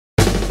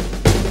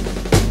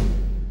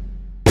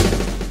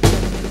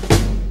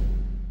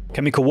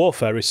Chemical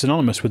warfare is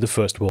synonymous with the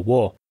First World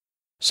War.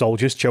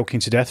 Soldiers choking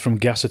to death from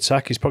gas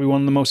attack is probably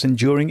one of the most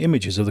enduring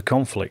images of the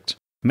conflict.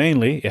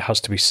 Mainly, it has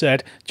to be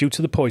said, due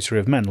to the poetry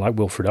of men like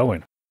Wilfred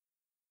Owen.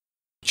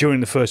 During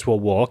the First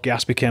World War,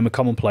 gas became a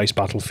commonplace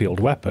battlefield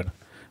weapon,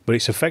 but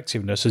its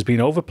effectiveness has been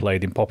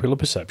overplayed in popular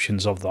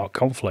perceptions of that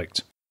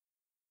conflict.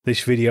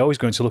 This video is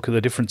going to look at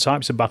the different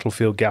types of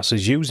battlefield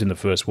gases used in the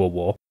First World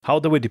War, how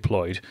they were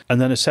deployed,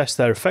 and then assess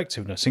their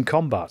effectiveness in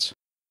combat.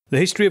 The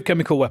history of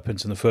chemical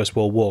weapons in the First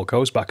World War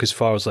goes back as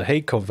far as the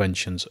Hague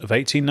Conventions of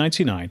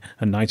 1899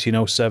 and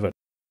 1907.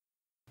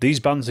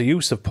 These banned the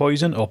use of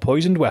poison or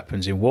poisoned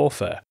weapons in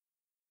warfare.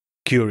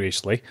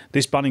 Curiously,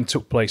 this banning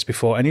took place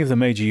before any of the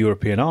major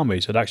European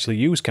armies had actually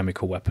used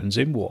chemical weapons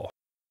in war.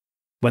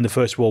 When the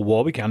First World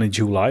War began in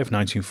July of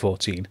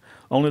 1914,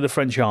 only the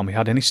French army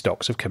had any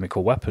stocks of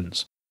chemical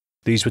weapons.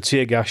 These were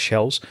tear gas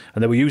shells,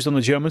 and they were used on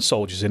the German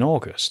soldiers in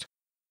August.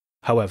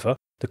 However,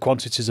 the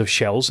quantities of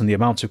shells and the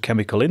amount of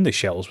chemical in the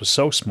shells was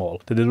so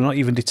small that they were not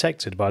even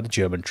detected by the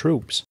German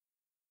troops.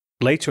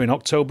 Later in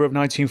October of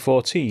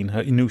 1914,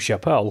 at Neuve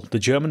Chapelle, the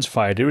Germans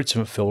fired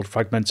irritant-filled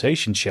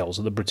fragmentation shells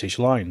at the British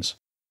lines.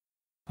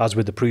 As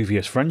with the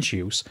previous French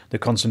use, the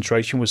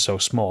concentration was so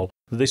small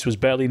that this was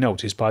barely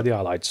noticed by the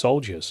Allied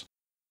soldiers.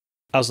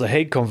 As the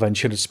Hague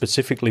Convention had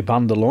specifically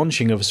banned the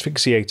launching of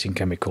asphyxiating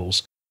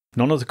chemicals,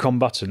 none of the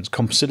combatants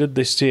considered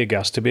this tear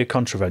gas to be a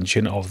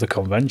contravention of the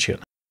convention.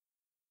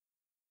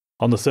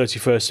 On the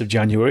 31st of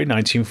January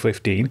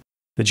 1915,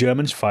 the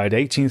Germans fired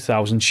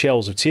 18,000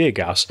 shells of tear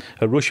gas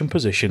at Russian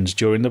positions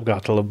during the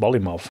Battle of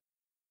Bolimov.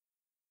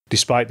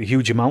 Despite the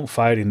huge amount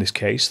fired in this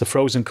case, the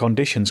frozen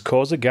conditions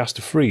caused the gas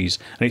to freeze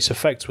and its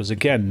effect was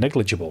again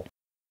negligible.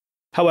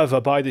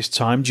 However, by this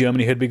time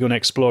Germany had begun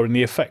exploring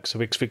the effects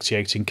of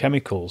asphyxiating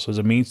chemicals as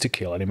a means to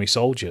kill enemy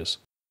soldiers.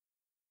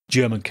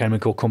 German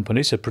chemical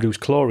companies had produced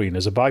chlorine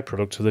as a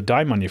byproduct of the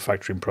dye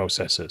manufacturing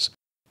processes,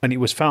 and it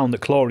was found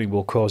that chlorine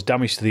will cause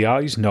damage to the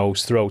eyes,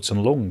 nose, throat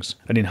and lungs,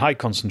 and in high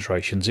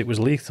concentrations it was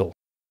lethal.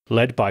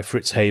 Led by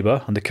Fritz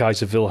Haber and the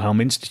Kaiser Wilhelm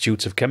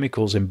Institute of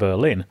Chemicals in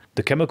Berlin,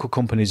 the chemical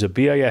companies of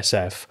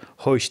BASF,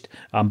 Hoechst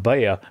and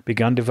Bayer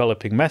began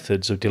developing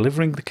methods of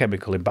delivering the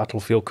chemical in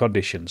battlefield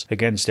conditions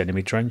against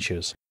enemy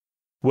trenches.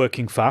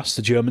 Working fast,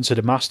 the Germans had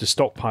amassed a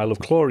stockpile of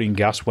chlorine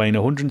gas weighing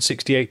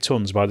 168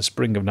 tons by the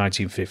spring of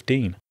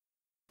 1915.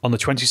 On the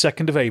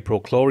 22nd of April,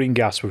 chlorine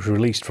gas was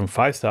released from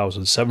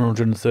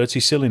 5,730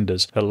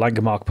 cylinders at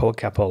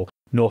Langemarck-Poelcappel,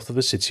 north of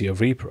the city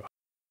of Ypres.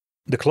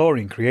 The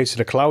chlorine created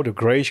a cloud of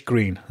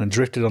greyish-green and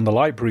drifted on the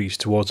light breeze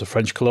towards the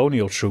French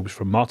colonial troops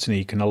from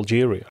Martinique and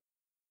Algeria.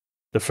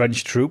 The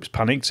French troops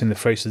panicked in the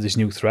face of this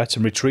new threat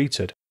and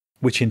retreated,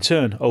 which in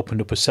turn opened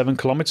up a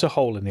 7-kilometre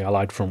hole in the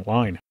Allied front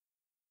line.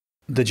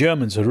 The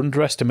Germans had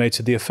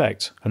underestimated the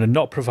effect and had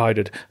not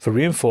provided for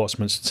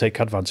reinforcements to take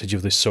advantage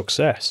of this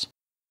success.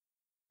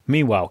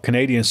 Meanwhile,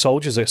 Canadian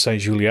soldiers at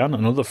Saint-Julien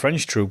and other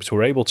French troops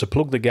were able to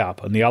plug the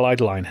gap and the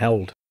Allied line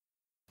held.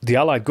 The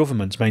Allied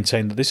governments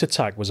maintained that this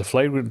attack was a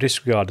flagrant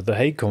disregard of the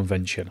Hague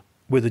Convention,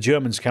 with the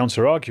Germans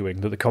counter-arguing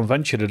that the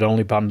convention had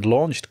only banned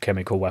launched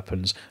chemical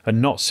weapons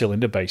and not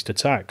cylinder-based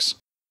attacks.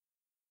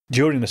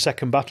 During the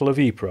Second Battle of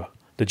Ypres,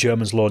 the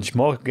Germans launched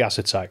more gas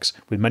attacks,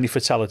 with many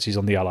fatalities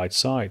on the Allied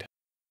side.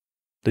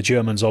 The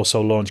Germans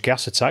also launched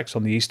gas attacks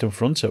on the Eastern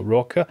Front at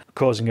Roca,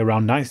 causing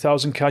around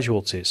 9,000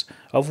 casualties,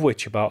 of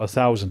which about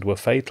 1,000 were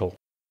fatal.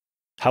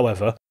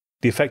 However,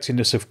 the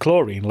effectiveness of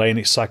chlorine lay in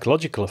its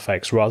psychological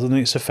effects rather than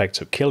its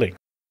effect of killing.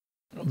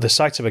 The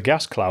sight of a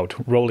gas cloud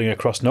rolling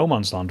across no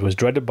man's land was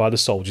dreaded by the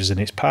soldiers in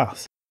its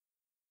path.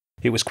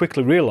 It was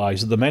quickly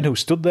realised that the men who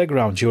stood their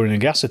ground during a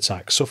gas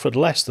attack suffered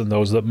less than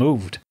those that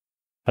moved,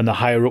 and the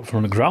higher up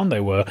from the ground they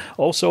were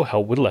also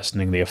helped with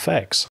lessening the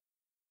effects.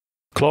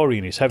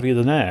 Chlorine is heavier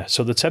than air,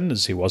 so the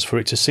tendency was for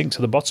it to sink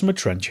to the bottom of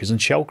trenches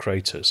and shell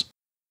craters.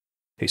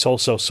 It's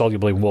also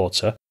soluble in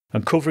water,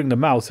 and covering the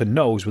mouth and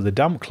nose with a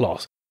damp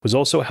cloth was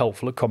also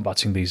helpful at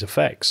combating these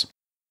effects.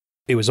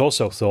 It was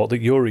also thought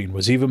that urine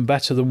was even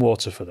better than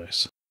water for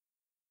this.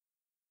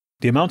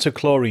 The amount of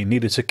chlorine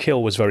needed to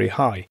kill was very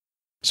high,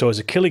 so as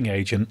a killing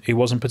agent it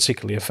wasn't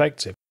particularly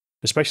effective,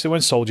 especially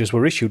when soldiers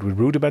were issued with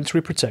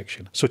rudimentary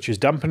protection such as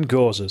dampened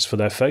gauzes for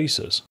their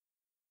faces.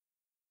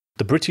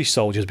 The British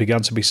soldiers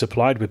began to be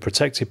supplied with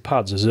protective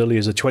pads as early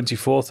as the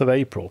 24th of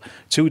April,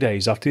 2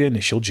 days after the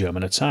initial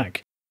German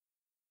attack.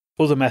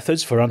 Other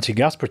methods for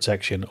anti-gas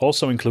protection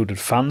also included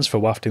fans for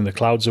wafting the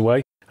clouds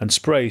away and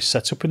sprays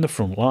set up in the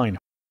front line,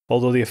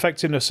 although the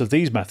effectiveness of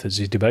these methods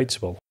is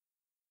debatable.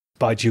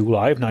 By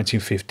July of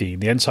 1915,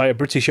 the entire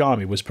British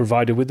Army was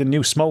provided with a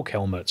new smoke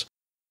helmet,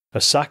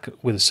 a sack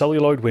with a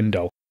celluloid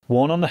window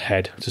worn on the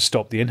head to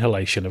stop the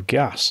inhalation of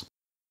gas.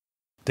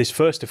 This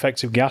first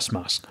effective gas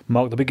mask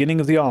marked the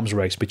beginning of the arms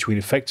race between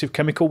effective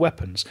chemical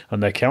weapons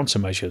and their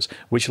countermeasures,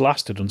 which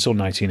lasted until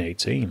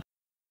 1918.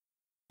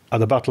 At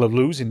the Battle of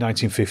Loos in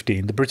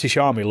 1915, the British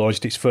Army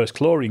launched its first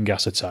chlorine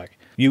gas attack.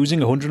 Using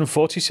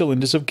 140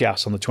 cylinders of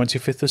gas on the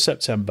 25th of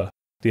September,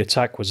 the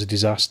attack was a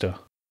disaster.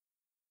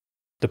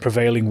 The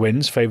prevailing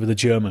winds favoured the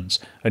Germans,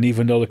 and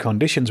even though the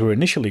conditions were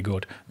initially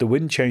good, the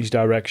wind changed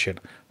direction.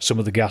 Some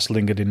of the gas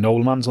lingered in no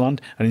man's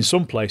land, and in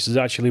some places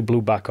actually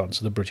blew back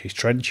onto the British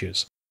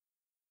trenches.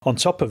 On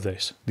top of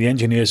this, the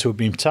engineers who had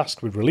been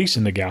tasked with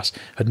releasing the gas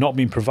had not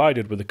been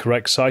provided with the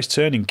correct size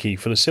turning key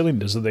for the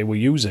cylinders that they were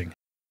using.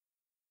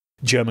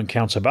 German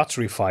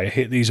counter-battery fire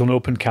hit these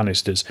unopened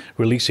canisters,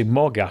 releasing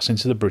more gas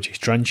into the British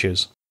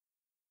trenches.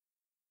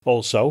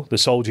 Also, the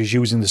soldiers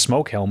using the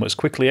smoke helmets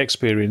quickly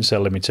experienced their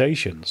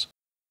limitations.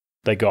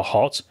 They got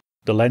hot,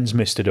 the lens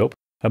misted up,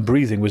 and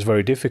breathing was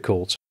very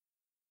difficult.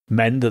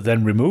 Men that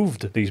then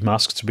removed these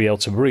masks to be able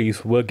to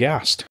breathe were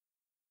gassed.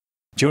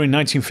 During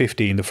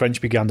 1915, the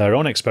French began their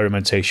own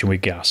experimentation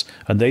with gas,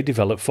 and they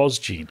developed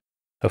phosgene,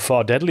 a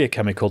far deadlier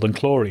chemical than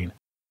chlorine.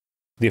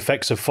 The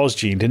effects of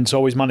phosgene didn't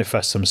always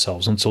manifest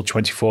themselves until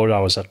 24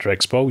 hours after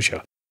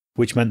exposure,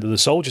 which meant that the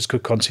soldiers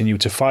could continue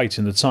to fight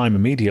in the time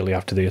immediately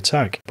after the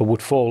attack, but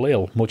would fall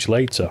ill much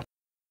later.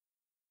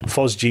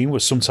 Phosgene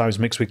was sometimes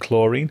mixed with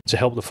chlorine to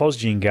help the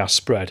phosgene gas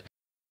spread.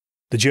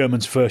 The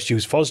Germans first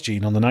used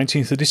phosgene on the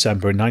 19th of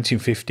December in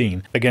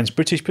 1915 against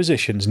British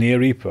positions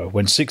near Ypres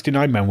when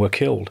 69 men were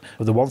killed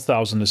of the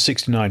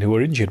 1,069 who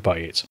were injured by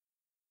it.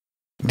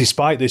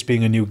 Despite this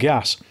being a new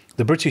gas,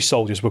 the British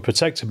soldiers were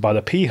protected by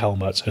the P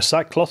helmet, a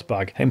sackcloth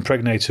bag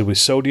impregnated with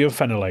sodium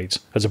phenolate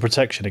as a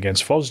protection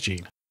against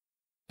phosgene.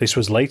 This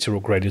was later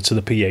upgraded to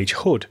the PH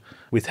hood,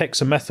 with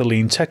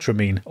hexamethylene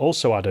tetramine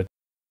also added.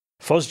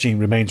 Phosgene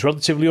remains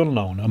relatively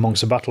unknown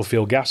amongst the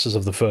battlefield gases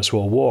of the First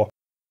World War,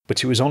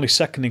 but it was only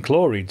second in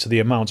chlorine to the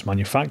amount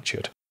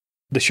manufactured.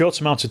 The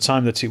short amount of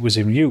time that it was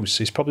in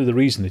use is probably the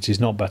reason it is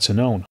not better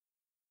known.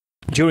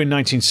 During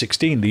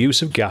 1916, the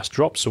use of gas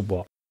dropped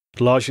somewhat,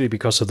 largely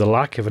because of the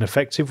lack of an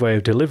effective way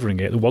of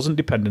delivering it that wasn't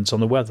dependent on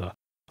the weather,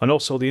 and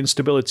also the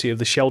instability of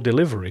the shell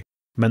delivery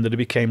meant that it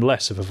became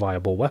less of a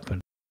viable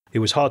weapon. It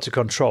was hard to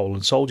control,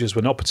 and soldiers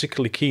were not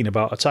particularly keen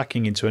about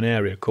attacking into an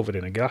area covered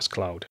in a gas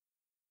cloud.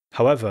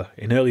 However,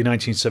 in early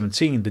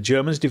 1917, the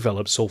Germans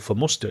developed sulphur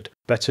mustard,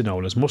 better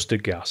known as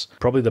mustard gas,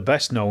 probably the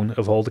best known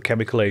of all the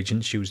chemical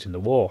agents used in the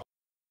war.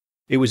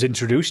 It was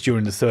introduced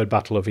during the Third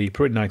Battle of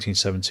Ypres in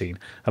 1917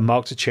 and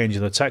marked a change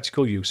in the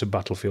tactical use of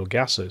battlefield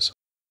gases.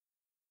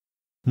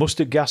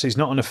 Mustard gas is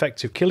not an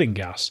effective killing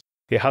gas.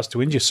 It has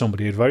to injure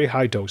somebody at a very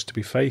high dose to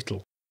be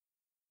fatal.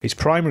 Its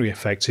primary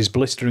effect is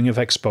blistering of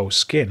exposed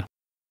skin.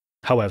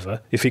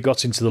 However, if it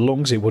got into the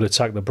lungs, it would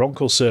attack the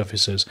bronchial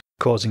surfaces,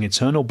 causing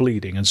internal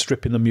bleeding and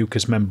stripping the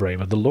mucous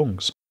membrane of the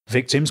lungs.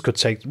 Victims could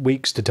take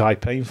weeks to die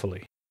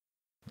painfully.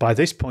 By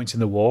this point in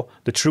the war,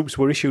 the troops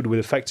were issued with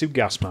effective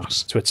gas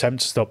masks to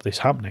attempt to stop this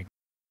happening.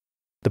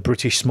 The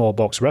British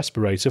smallbox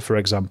respirator, for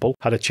example,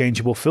 had a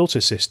changeable filter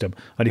system,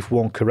 and if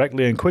worn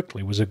correctly and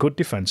quickly was a good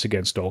defence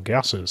against all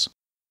gases.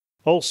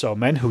 Also,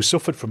 men who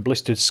suffered from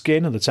blistered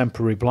skin and the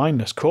temporary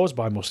blindness caused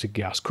by mustard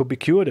gas could be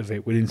cured of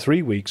it within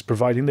 3 weeks,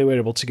 providing they were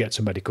able to get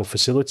to medical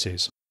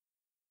facilities.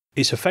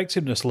 Its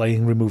effectiveness lay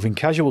in removing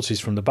casualties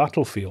from the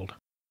battlefield.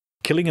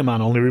 Killing a man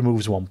only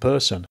removes one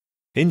person.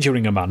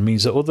 Injuring a man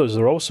means that others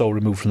are also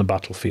removed from the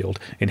battlefield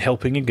in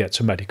helping him get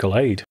to medical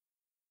aid.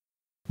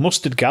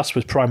 Mustard gas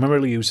was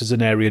primarily used as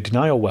an area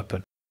denial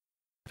weapon.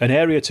 An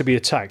area to be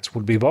attacked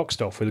would be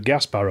boxed off with a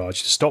gas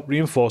barrage to stop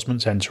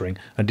reinforcements entering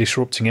and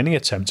disrupting any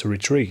attempt to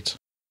retreat.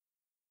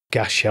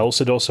 Gas shells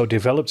had also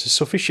developed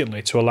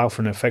sufficiently to allow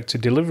for an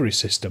effective delivery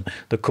system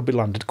that could be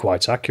landed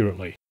quite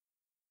accurately.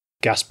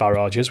 Gas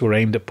barrages were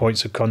aimed at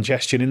points of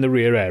congestion in the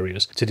rear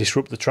areas to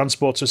disrupt the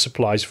transport of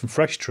supplies from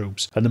fresh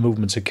troops and the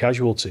movement of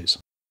casualties.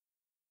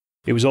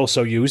 It was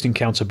also used in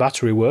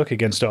counter-battery work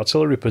against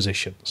artillery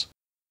positions.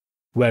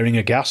 Wearing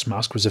a gas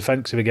mask was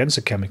effective against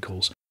the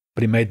chemicals,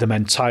 but it made the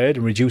men tired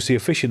and reduced the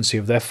efficiency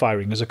of their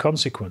firing as a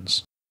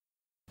consequence.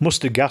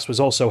 Mustard gas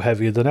was also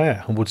heavier than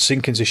air and would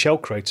sink into shell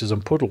craters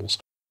and puddles,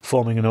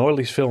 forming an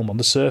oily film on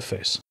the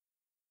surface.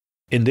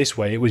 In this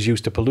way, it was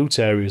used to pollute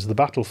areas of the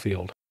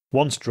battlefield.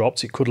 Once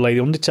dropped, it could lay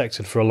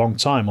undetected for a long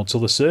time until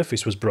the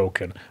surface was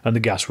broken and the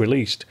gas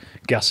released,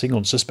 gassing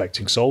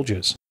unsuspecting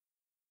soldiers.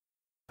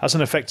 As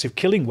an effective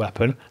killing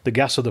weapon, the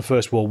gas of the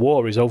First World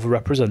War is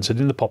overrepresented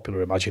in the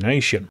popular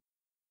imagination.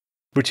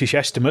 British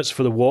estimates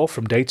for the war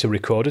from data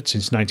recorded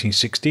since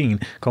 1916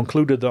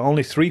 concluded that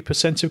only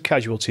 3% of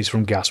casualties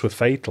from gas were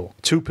fatal,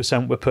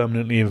 2% were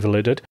permanently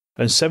invalided,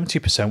 and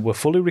 70% were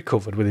fully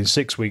recovered within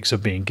 6 weeks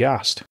of being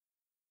gassed.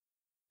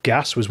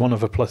 Gas was one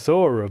of a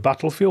plethora of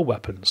battlefield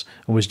weapons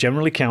and was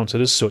generally counted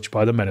as such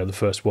by the men of the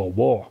First World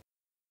War.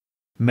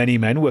 Many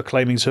men were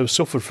claiming to have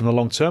suffered from the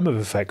long-term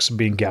effects of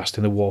being gassed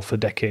in the war for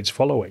decades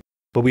following.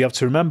 But we have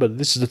to remember that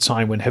this is a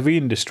time when heavy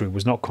industry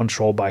was not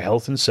controlled by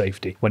health and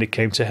safety when it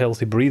came to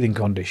healthy breathing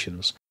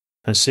conditions,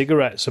 and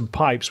cigarettes and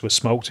pipes were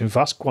smoked in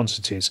vast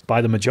quantities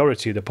by the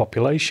majority of the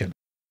population.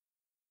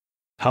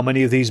 How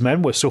many of these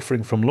men were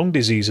suffering from lung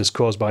diseases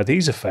caused by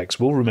these effects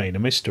will remain a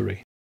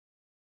mystery.